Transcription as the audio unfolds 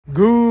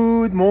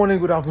Good morning,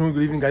 good afternoon,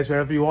 good evening, guys,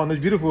 wherever you are in this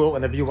beautiful world.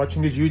 Whenever you're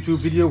watching this YouTube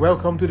video,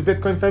 welcome to the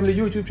Bitcoin Family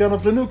YouTube channel.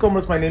 For the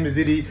newcomers, my name is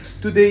Didi.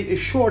 Today, a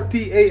short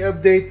TA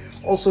update,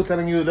 also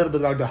telling you a little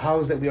bit about the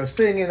house that we are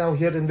staying in now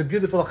here in the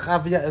beautiful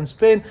Gavia in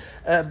Spain.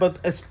 But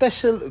a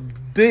special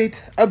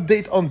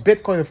update on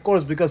Bitcoin, of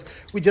course, because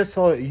we just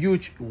saw a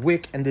huge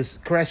wick and this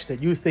crash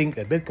that you think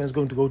that Bitcoin is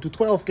going to go to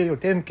 12K or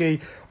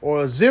 10K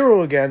or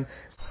zero again.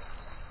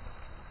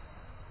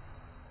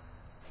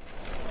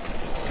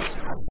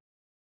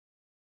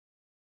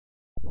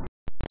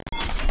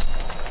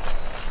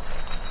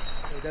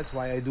 That's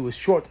why I do a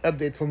short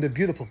update from the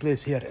beautiful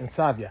place here in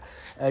Savia.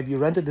 We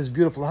rented this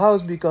beautiful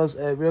house because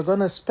we're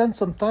gonna spend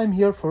some time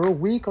here for a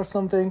week or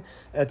something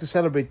to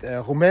celebrate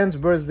Romain's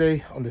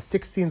birthday on the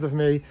 16th of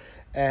May,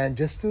 and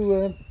just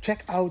to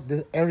check out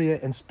the area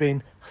in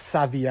Spain,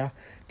 Savia,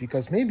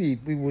 because maybe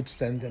we would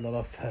spend a lot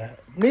of,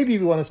 maybe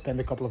we want to spend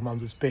a couple of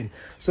months in Spain.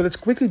 So let's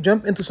quickly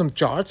jump into some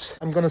charts.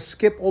 I'm going to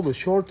skip all the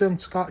short-term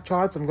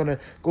charts. I'm going to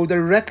go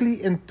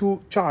directly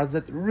into charts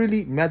that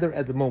really matter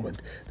at the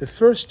moment. The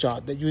first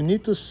chart that you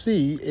need to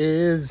see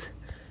is,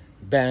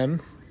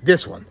 bam,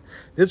 this one.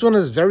 This one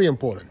is very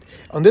important.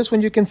 On this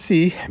one, you can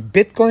see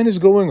Bitcoin is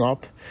going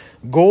up,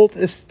 gold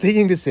is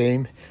staying the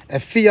same,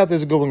 and fiat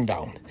is going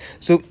down.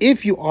 So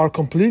if you are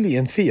completely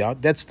in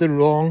fiat, that's the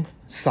wrong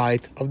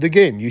side of the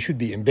game. You should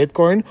be in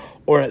Bitcoin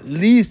or at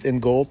least in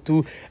gold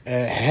to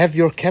have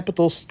your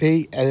capital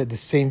stay at the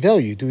same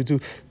value,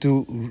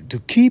 to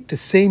keep the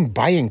same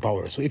buying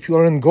power. So if you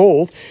are in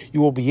gold,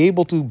 you will be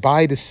able to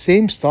buy the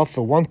same stuff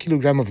for 1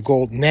 kilogram of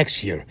gold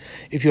next year.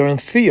 If you're in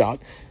fiat,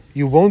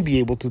 you won't be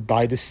able to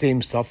buy the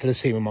same stuff for the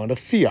same amount of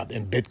fiat.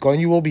 In Bitcoin,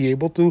 you will be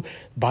able to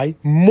buy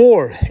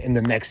more in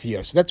the next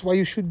year. So that's why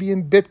you should be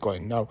in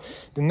Bitcoin. Now,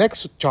 the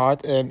next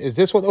chart is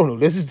this one. Oh no,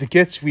 this is the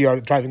kids. We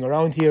are driving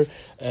around here,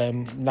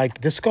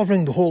 like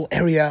discovering the whole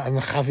area of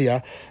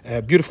Gavia,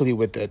 beautifully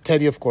with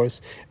Teddy, of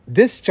course.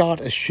 This chart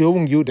is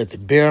showing you that the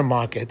bear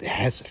market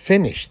has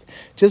finished.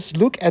 Just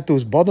look at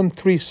those bottom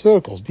three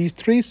circles. These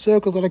three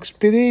circles are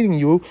explaining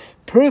you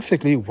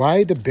perfectly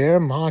why the bear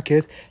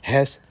market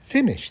has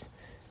finished.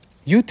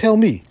 You tell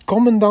me,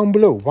 comment down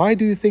below, why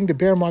do you think the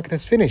bear market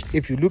has finished?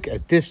 If you look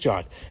at this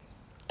chart,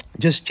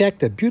 just check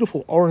that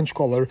beautiful orange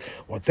color,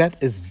 what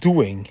that is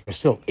doing. We're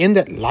still in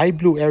that light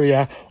blue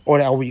area, or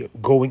are we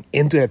going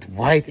into that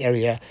white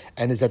area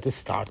and is that the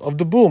start of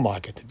the bull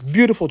market?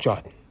 Beautiful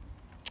chart.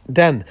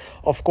 Then,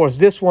 of course,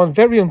 this one,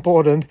 very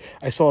important.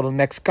 I saw it on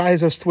Max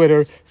Kaiser's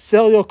Twitter.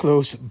 Sell your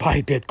clothes,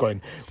 buy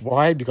Bitcoin.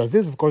 Why? Because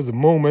this is, of course, the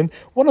moment,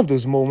 one of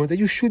those moments that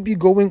you should be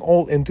going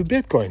all into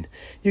Bitcoin.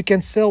 You can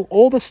sell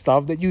all the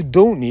stuff that you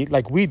don't need,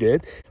 like we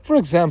did. For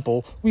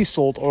example, we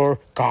sold our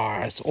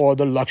cars or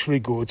the luxury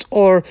goods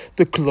or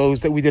the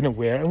clothes that we didn't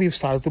wear, and we've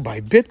started to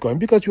buy Bitcoin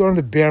because you are on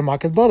the bear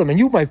market bottom. And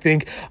you might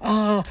think,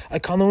 I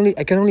can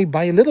only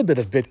buy a little bit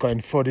of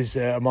Bitcoin for this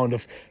amount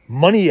of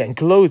money and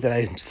clothes that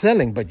I'm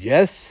selling. But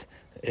yes,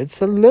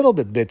 it's a little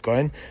bit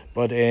Bitcoin,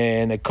 but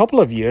in a couple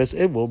of years,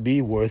 it will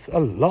be worth a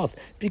lot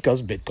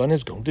because Bitcoin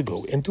is going to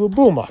go into a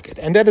bull market.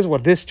 And that is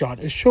what this chart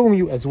is showing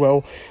you as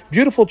well.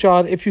 Beautiful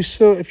chart. If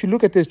you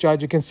look at this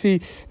chart, you can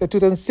see that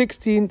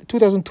 2016,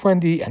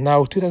 2020, and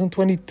now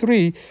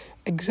 2023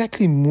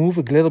 exactly move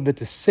a little bit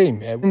the same.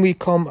 When we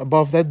come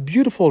above that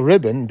beautiful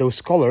ribbon,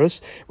 those colors,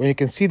 when you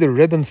can see the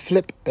ribbon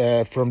flip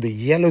from the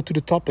yellow to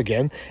the top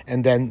again,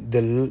 and then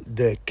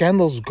the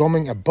candles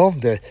coming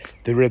above the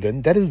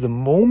ribbon, that is the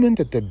moment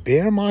that the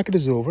bear market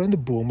is over and the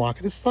bull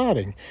market is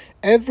starting.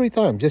 Every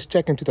time, just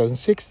check in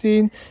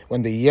 2016,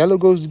 when the yellow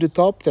goes to the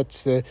top,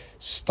 that's the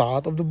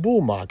start of the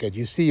bull market.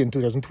 You see in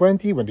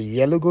 2020, when the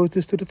yellow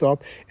goes to the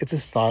top, it's the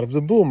start of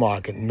the bull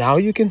market. Now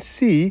you can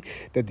see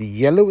that the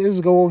yellow is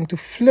going to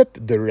flip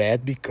the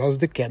red because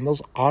the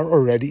candles are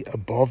already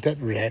above that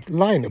red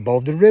line,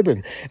 above the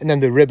ribbon. And then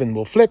the ribbon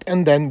will flip,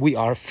 and then we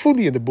are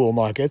fully in the bull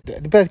market.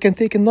 But it can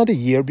take another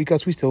year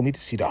because we still need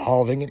to see the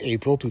halving in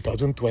April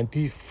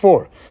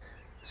 2024.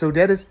 So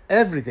that is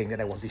everything that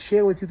I want to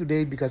share with you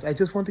today, because I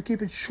just want to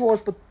keep it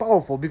short but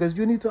powerful, because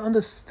you need to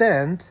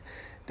understand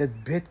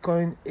that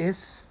Bitcoin is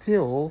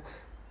still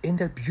in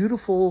that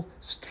beautiful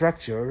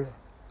structure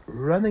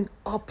running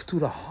up to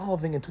the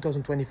halving in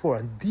 2024.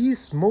 And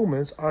these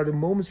moments are the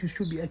moments you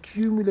should be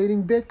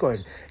accumulating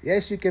Bitcoin.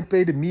 Yes, you can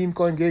play the meme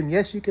coin game.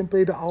 Yes, you can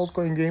play the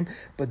altcoin game.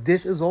 But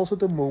this is also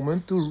the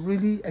moment to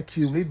really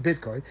accumulate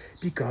Bitcoin,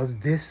 because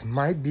this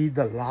might be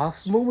the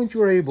last moment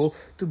you are able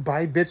to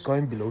buy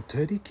Bitcoin below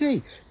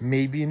 30K.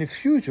 Maybe in the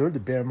future, the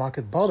bear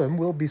market bottom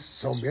will be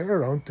somewhere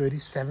around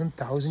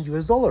 37,000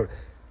 US dollar.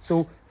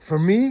 So for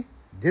me,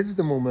 this is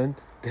the moment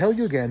to tell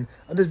you again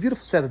on this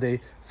beautiful Saturday,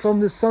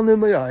 from the sun in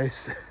my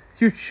eyes,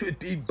 you should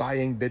be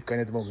buying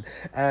Bitcoin at the moment.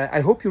 I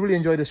hope you really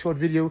enjoyed this short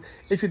video.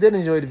 If you did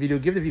enjoy the video,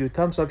 give the video a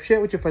thumbs up, share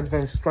it with your friends,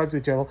 subscribe to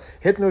the channel,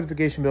 hit the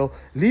notification bell,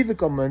 leave a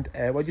comment.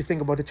 What do you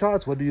think about the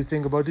charts? What do you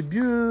think about the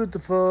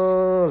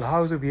beautiful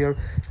house over here?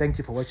 Thank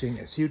you for watching,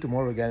 and see you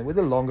tomorrow again with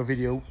a longer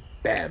video.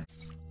 Bam!